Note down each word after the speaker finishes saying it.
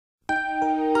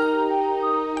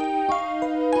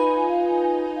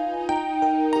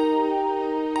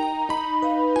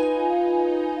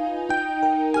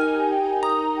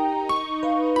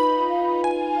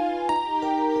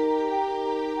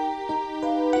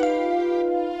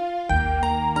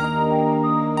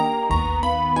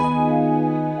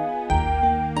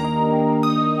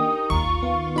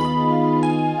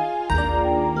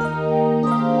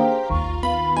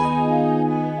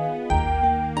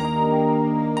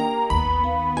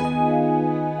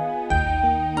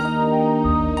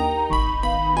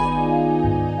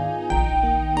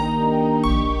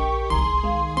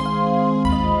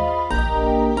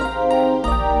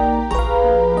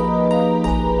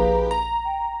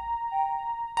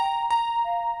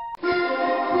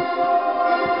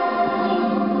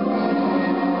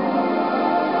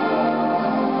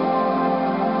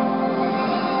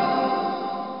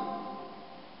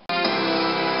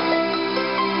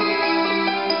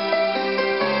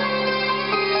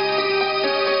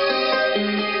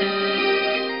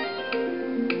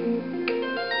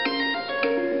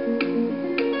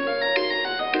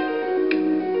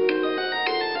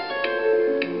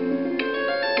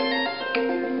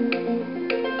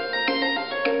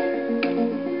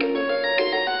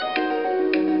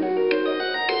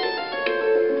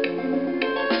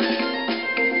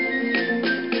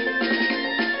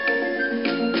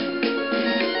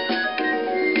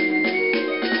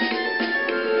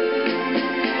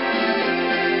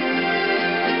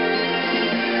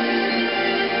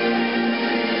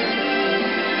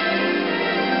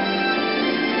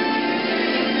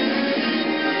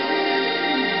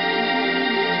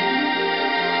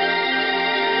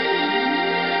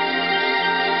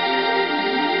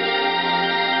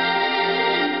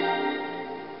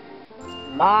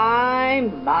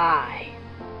My.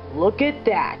 Look at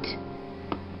that.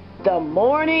 The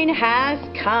morning has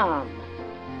come.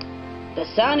 The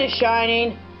sun is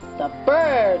shining. The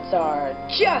birds are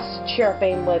just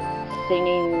chirping with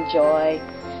singing joy.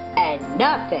 And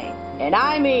nothing, and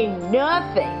I mean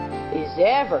nothing, is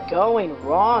ever going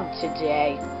wrong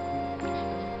today.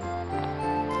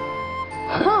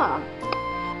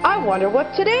 I wonder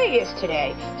what today is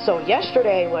today. So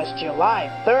yesterday was July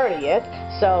 30th,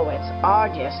 so it's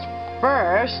August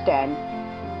 1st, and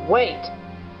wait.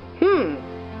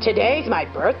 Today's my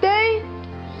birthday?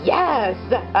 Yes!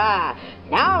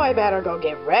 Now I better go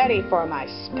get ready for my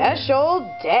special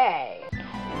day.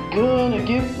 Gonna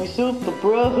give myself the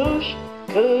brush,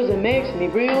 'cause it makes me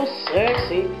real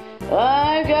sexy.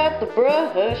 I got the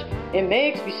brush, it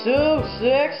makes me so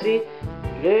sexy.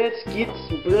 Let's get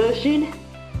some brushing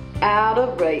out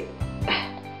of right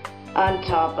on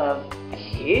top of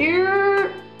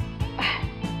here.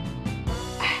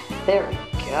 There we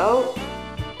go.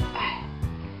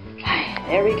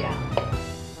 There we go.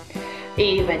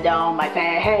 Even though my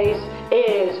face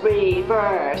is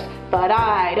reversed, but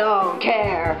I don't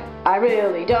care. I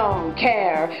really don't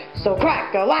care. So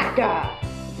crack-a-lacka.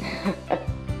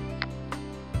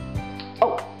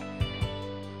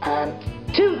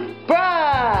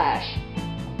 Toothbrush.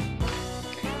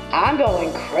 I'm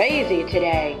going crazy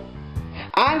today.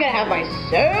 I'm gonna have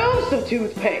myself some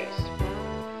toothpaste.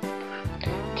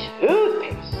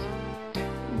 Toothpaste.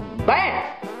 Bam!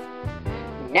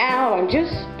 Now I'm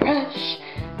just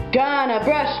gonna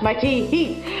brush my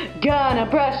teeth. Gonna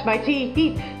brush my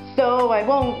teeth so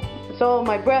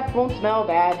my breath won't smell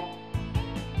bad.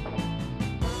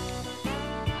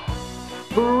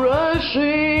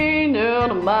 Brushing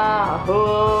out of my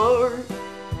heart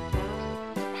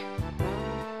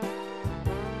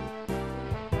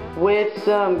with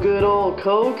some good old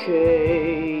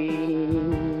cocaine.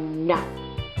 Nah,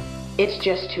 it's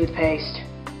just toothpaste.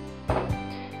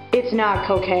 It's not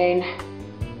cocaine.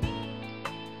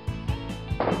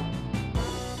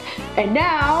 And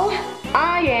now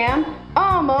I am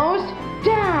almost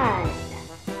done.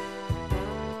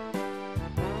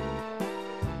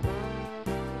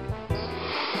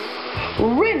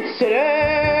 Rinse it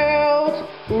out.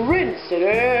 Rinse it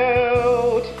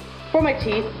out. For my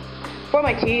teeth. For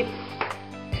my teeth.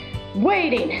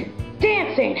 Waiting.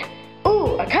 Dancing.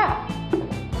 Ooh, a cup.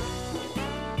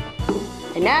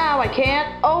 And now I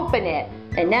can't open it.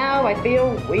 And now I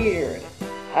feel weird.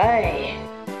 Hey.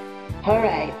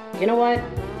 Alright, you know what?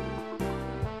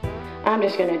 I'm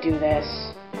just gonna do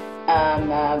this.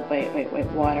 Wait,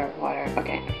 water,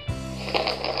 okay.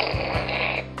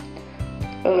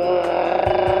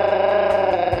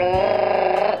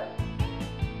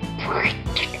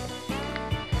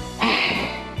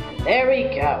 There we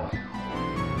go.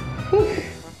 Whew.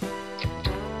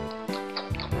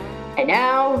 And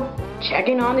now,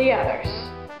 checking on the others.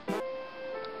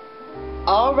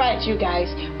 Alright, you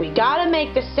guys, we gotta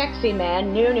make the sexy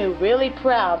man, Noo-Noo, really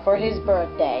proud for his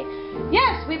birthday.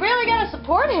 Yes, we really gotta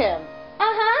support him.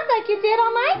 Like you did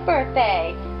on my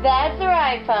birthday. That's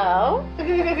right, Po.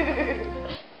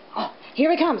 Oh, here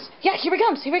he comes. Yeah, here he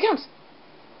comes.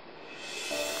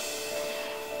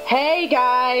 Hey,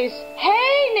 guys.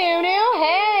 Hey, Noo-Noo.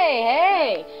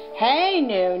 Hey,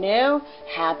 Noo-Noo.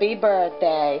 Happy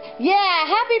birthday. Yeah,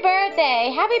 happy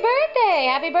birthday. Happy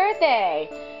birthday.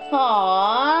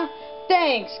 Aww,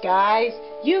 thanks, guys.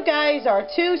 You guys are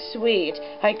too sweet.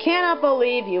 I cannot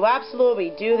believe you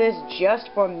absolutely do this just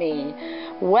for me.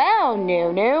 Well,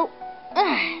 Noo-Noo,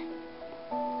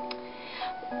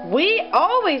 we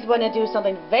always want to do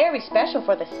something very special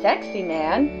for the sexy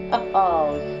man.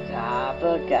 Oh, stop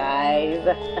it, guys.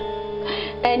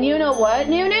 And you know what,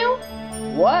 Noo-Noo?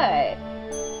 What?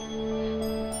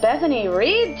 Bethany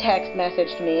Reed text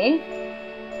messaged me.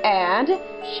 And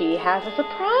she has a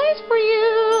surprise for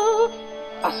you.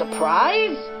 A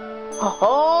surprise?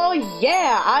 Oh,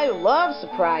 yeah, I love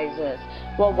surprises.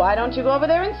 Well, why don't you go over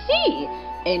there and see?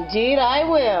 Indeed, I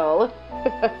will.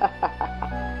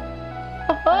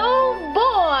 Oh,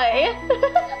 boy.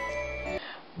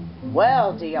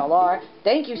 Well, DLR,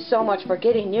 thank you so much for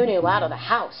getting Noo-Noo out of the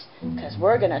house, because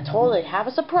we're going to totally have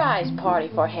a surprise party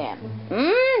for him.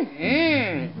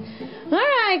 All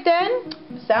right, then.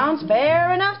 Sounds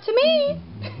fair enough to me.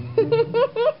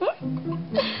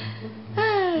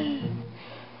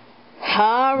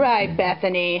 All right,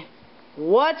 Bethany.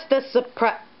 What's the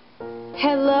surprise?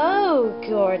 Hello,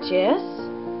 gorgeous.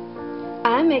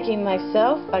 I'm making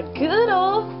myself a good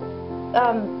old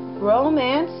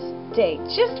romance date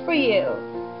just for you,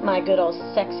 my good old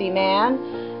sexy man.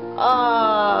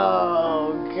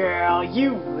 Oh, girl,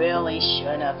 you really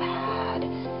should have had.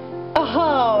 Oh,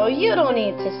 Oh, you don't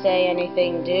need to say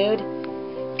anything, dude.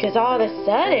 Because all of a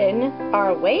sudden,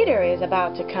 our waiter is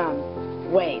about to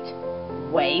come. Wait,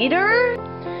 waiter?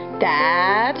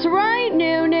 That's right,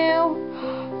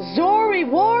 Noo-Noo. Zori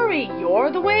Wori,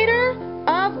 you're the waiter?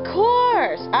 Of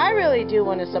course. I really do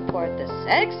want to support the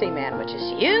sexy man, which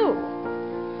is you.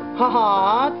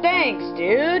 Haha, thanks,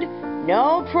 dude.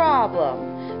 No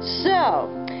problem. So,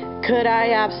 could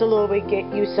I absolutely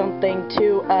get you something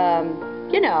to,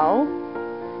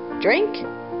 drink?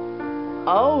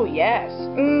 Oh, yes.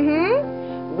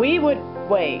 We would,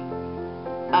 wait.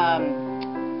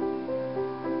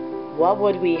 What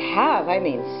would we have? I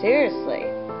mean, seriously.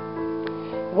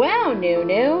 Well,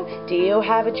 Noo-Noo, do you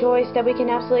have a choice that we can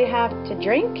absolutely have to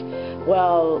drink?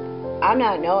 Well, I'm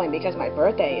not knowing because my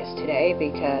birthday is today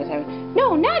because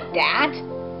no, not that.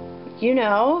 You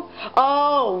know.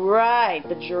 Oh, right,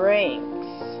 the drinks.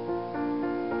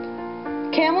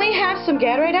 Can we have some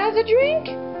Gatorade as a drink?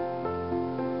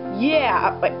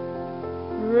 Yeah, but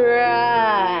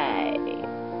right.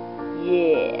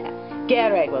 Yeah.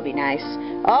 Gatorade will be nice.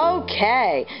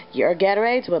 Okay, your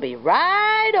Gatorades will be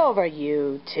right over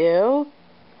you two.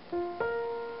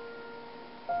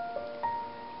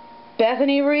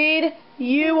 Bethany Reed,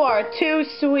 you are too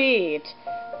sweet.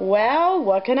 Well,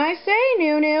 what can I say,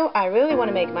 Noo-Noo? I really want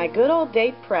to make my good old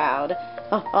date proud.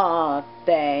 Oh,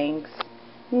 thanks.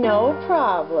 No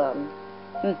problem.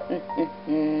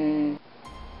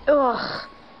 Ugh,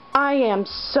 I am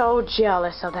so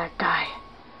jealous of that guy.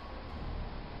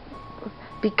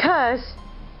 Because,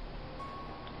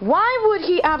 why would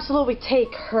he absolutely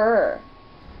take her?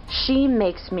 She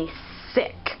makes me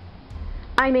sick.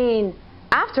 I mean,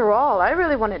 after all, I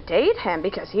really want to date him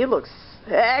because he looks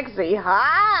sexy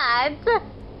hot.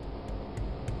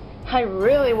 I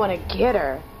really want to get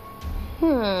her.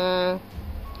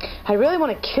 I really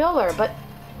want to kill her, but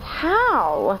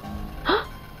how?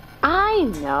 I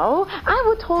know. I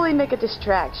would totally make a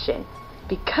distraction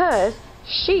because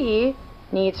she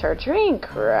needs her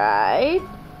drink, right?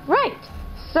 Right.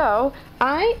 So,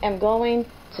 I am going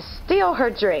to steal her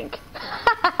drink.